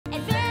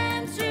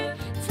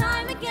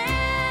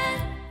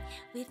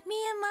with me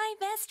and my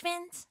best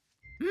friends.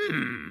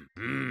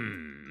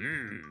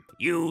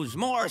 Use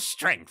more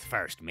strength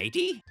first,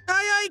 matey. Aye,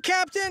 aye,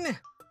 Captain.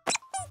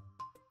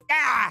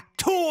 Ah,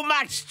 too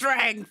much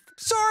strength.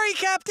 Sorry,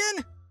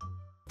 Captain.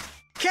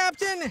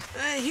 Captain,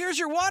 here's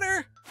your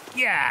water.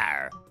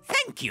 Yeah,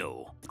 thank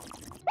you.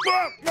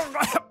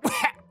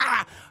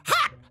 Hot,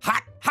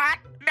 hot, hot.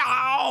 No.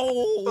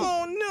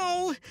 Oh,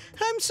 no.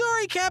 I'm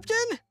sorry,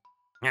 Captain.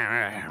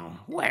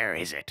 Where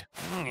is it?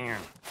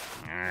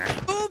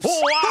 Oops.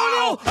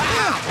 Wow! Oh,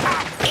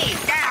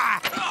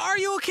 no. Are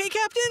you okay,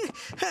 Captain?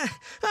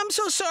 I'm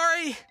so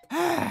sorry.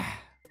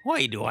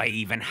 Why do I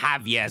even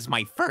have you as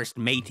my first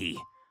matey?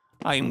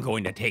 I'm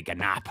going to take a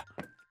nap.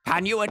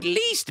 Can you at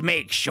least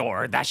make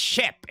sure the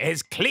ship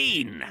is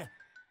clean?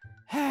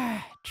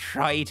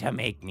 Try to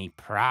make me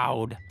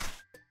proud.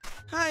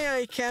 Aye,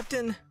 aye,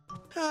 Captain.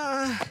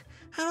 I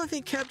don't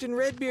think Captain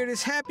Redbeard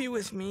is happy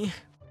with me.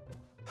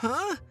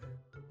 Huh?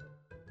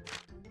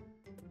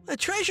 A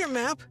treasure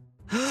map?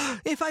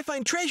 If I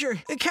find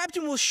treasure, the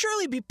captain will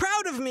surely be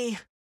proud of me.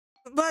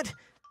 But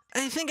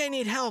I think I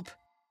need help.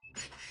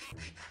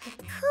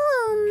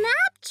 Cool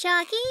map,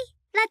 Chalky.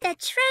 Let the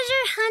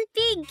treasure hunt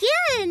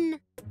begin.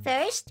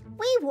 First,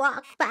 we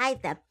walk by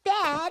the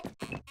bed.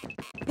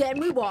 Then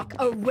we walk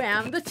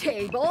around the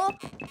table.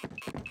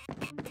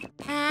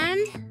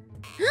 And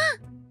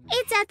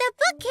it's at the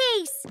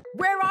bookcase.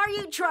 Where are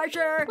you,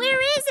 treasure? Where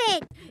is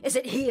it? Is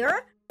it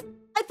here?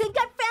 I think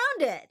I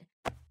found it.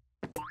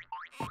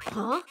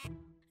 Huh?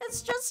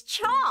 It's just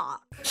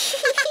chalk.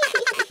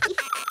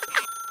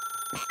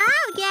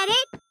 I'll get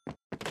it.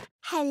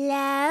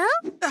 Hello?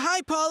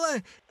 Hi,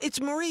 Paula. It's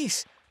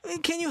Maurice.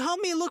 Can you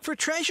help me look for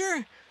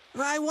treasure?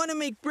 I want to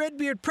make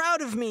Redbeard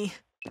proud of me.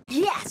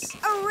 Yes,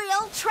 a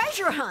real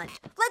treasure hunt.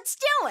 Let's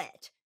do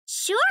it.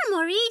 Sure,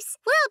 Maurice.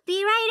 We'll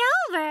be right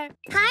over.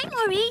 Hi,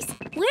 Maurice.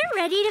 We're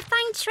ready to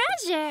find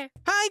treasure.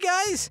 Hi,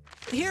 guys.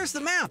 Here's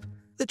the map.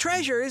 The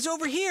treasure is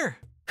over here.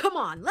 Come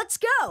on, let's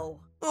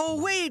go.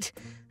 Oh, wait.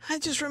 I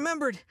just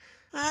remembered.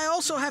 I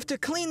also have to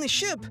clean the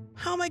ship.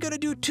 How am I going to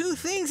do two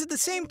things at the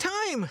same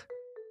time?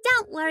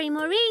 Don't worry,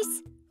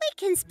 Maurice. We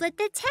can split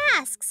the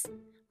tasks.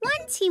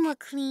 One team will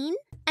clean,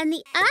 and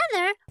the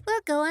other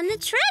will go on the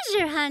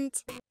treasure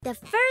hunt. The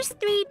first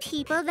 3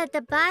 people that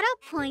the bottle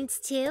points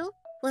to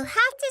will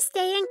have to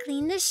stay and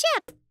clean the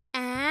ship.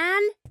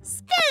 And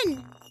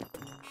spin!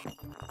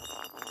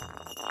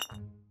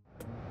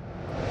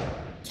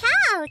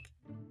 Calc!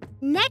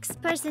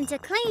 Next person to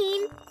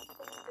clean.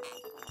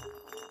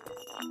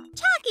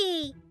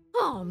 Chalky!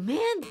 Oh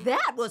man,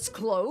 that was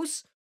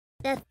close.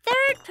 The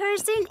third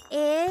person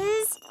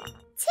is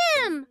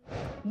Tim.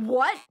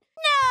 What?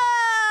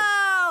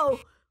 No!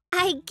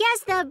 I guess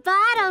the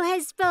bottle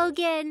has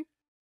spoken.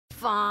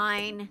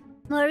 Fine.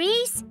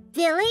 Maurice,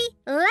 Billy,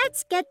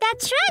 let's get that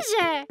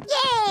treasure.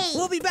 Yay!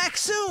 We'll be back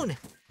soon.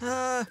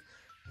 I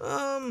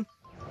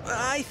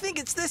think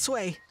it's this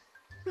way.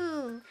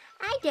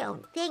 I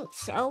don't think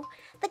so.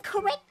 The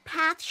correct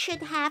path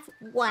should have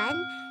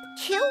 1,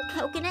 2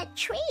 coconut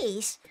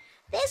trees.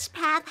 This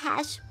path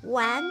has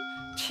 1,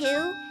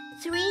 2,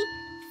 3,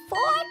 4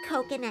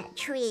 coconut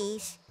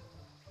trees.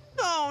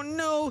 Oh,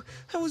 no.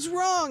 I was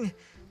wrong.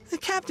 The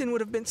captain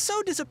would have been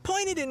so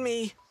disappointed in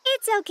me.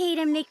 It's okay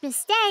to make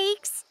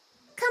mistakes.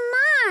 Come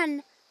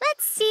on,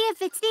 let's see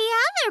if it's the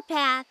other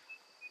path.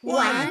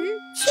 1,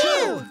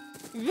 2.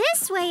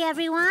 This way,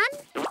 everyone.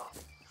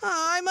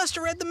 I must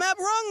have read the map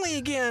wrongly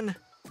again.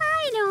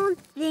 I don't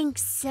think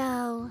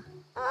so.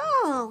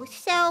 Oh,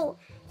 so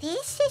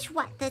this is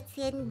what the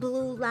thin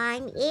blue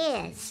line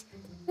is.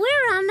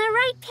 We're on the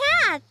right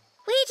path.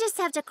 We just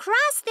have to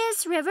cross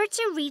this river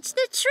to reach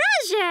the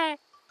treasure.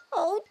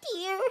 Oh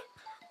dear,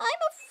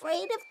 I'm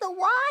afraid of the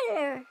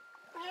water.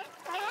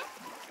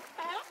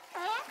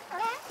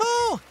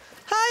 Oh,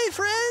 hi,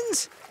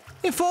 friends.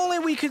 If only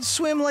we could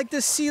swim like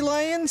the sea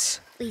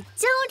lions. We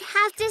don't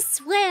have to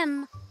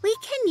swim. We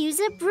can use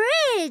a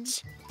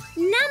bridge.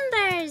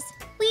 Numbers,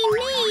 we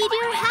need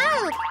your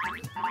help.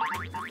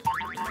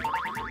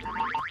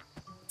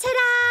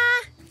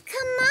 Ta-da!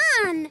 Come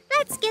on,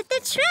 let's get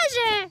the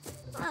treasure.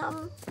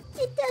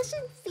 It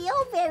doesn't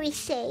feel very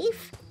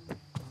safe.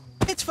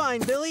 It's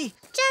fine, Billy.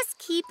 Just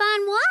keep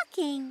on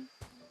walking.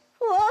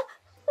 Whoa,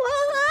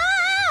 whoa,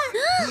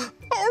 ah!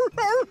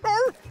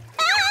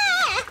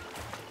 Ah!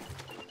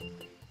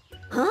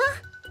 Huh?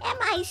 Am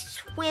I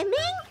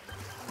swimming?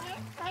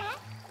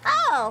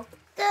 Oh,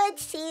 good,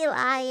 sea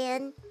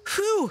lion.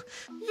 Phew.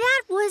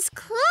 That was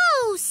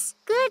close.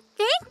 Good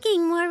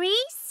thinking,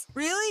 Maurice.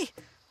 Really?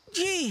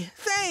 Gee,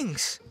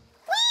 thanks.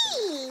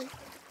 Whee!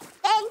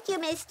 Thank you,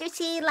 Mr.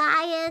 Sea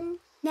Lion.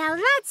 Now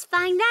let's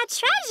find that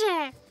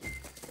treasure.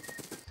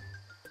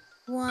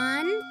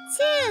 1,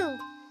 2.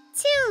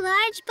 2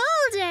 large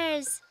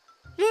boulders.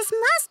 This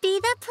must be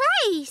the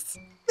place.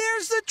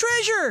 There's the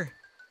treasure.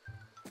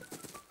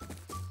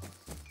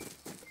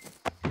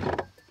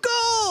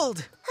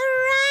 Gold!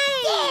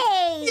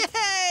 Hooray! Yay!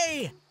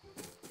 Yay!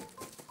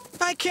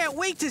 I can't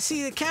wait to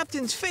see the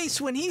captain's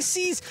face when he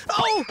sees...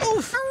 Oh!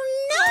 Oof! Oh,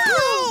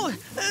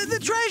 no! No! The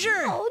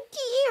treasure! Oh,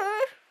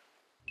 dear.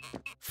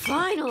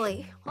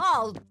 Finally,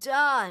 all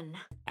done.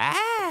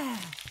 Ah,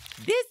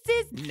 this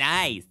is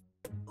nice.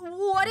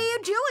 What are you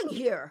doing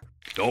here?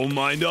 Don't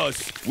mind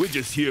us. We're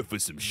just here for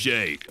some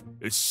shade.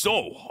 It's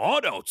so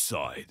hot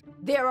outside.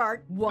 There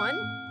are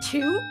 1,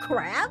 2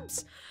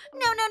 crabs?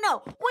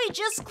 No. We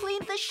just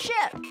cleaned the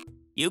ship.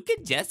 You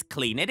could just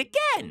clean it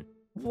again.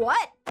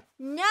 What?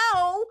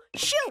 No!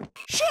 Shoot!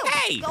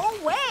 Hey! Go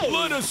away!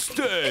 Let us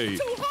stay.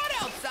 Too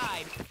hot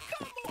outside.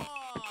 Come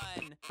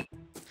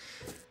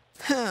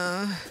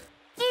on.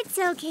 It's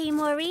okay,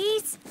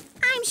 Maurice.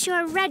 I'm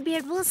sure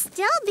Redbeard will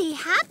still be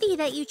happy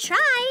that you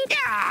tried.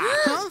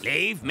 Yeah!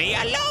 Leave me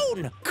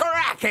alone.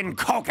 Cracking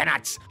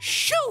coconuts.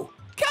 Shoo!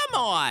 Come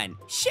on.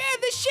 Share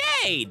the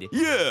shade.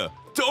 Yeah,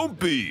 don't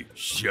be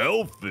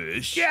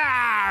shellfish.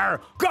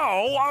 Yar!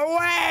 Go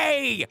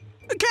away!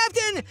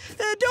 Captain,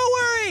 don't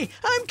worry.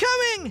 I'm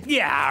coming.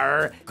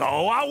 Yar!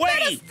 Go away!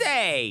 Let us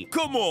stay!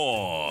 Come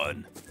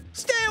on.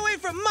 Stay away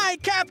from my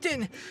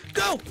captain.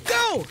 Go.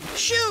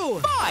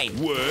 Shoo. Fine.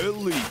 We're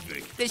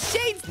leaving. The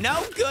shade's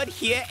no good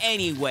here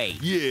anyway.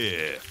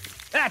 Yeah.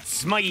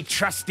 That's my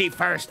trusty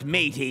first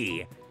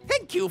matey.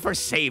 Thank you for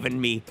saving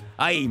me.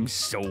 I'm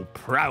so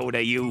proud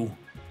of you.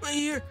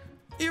 You're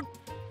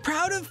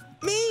proud of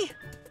me?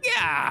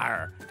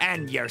 Yar!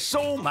 And you're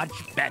so much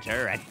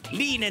better at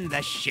cleaning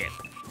the ship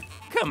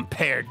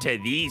compared to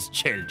these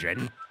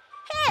children.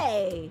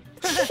 Hey!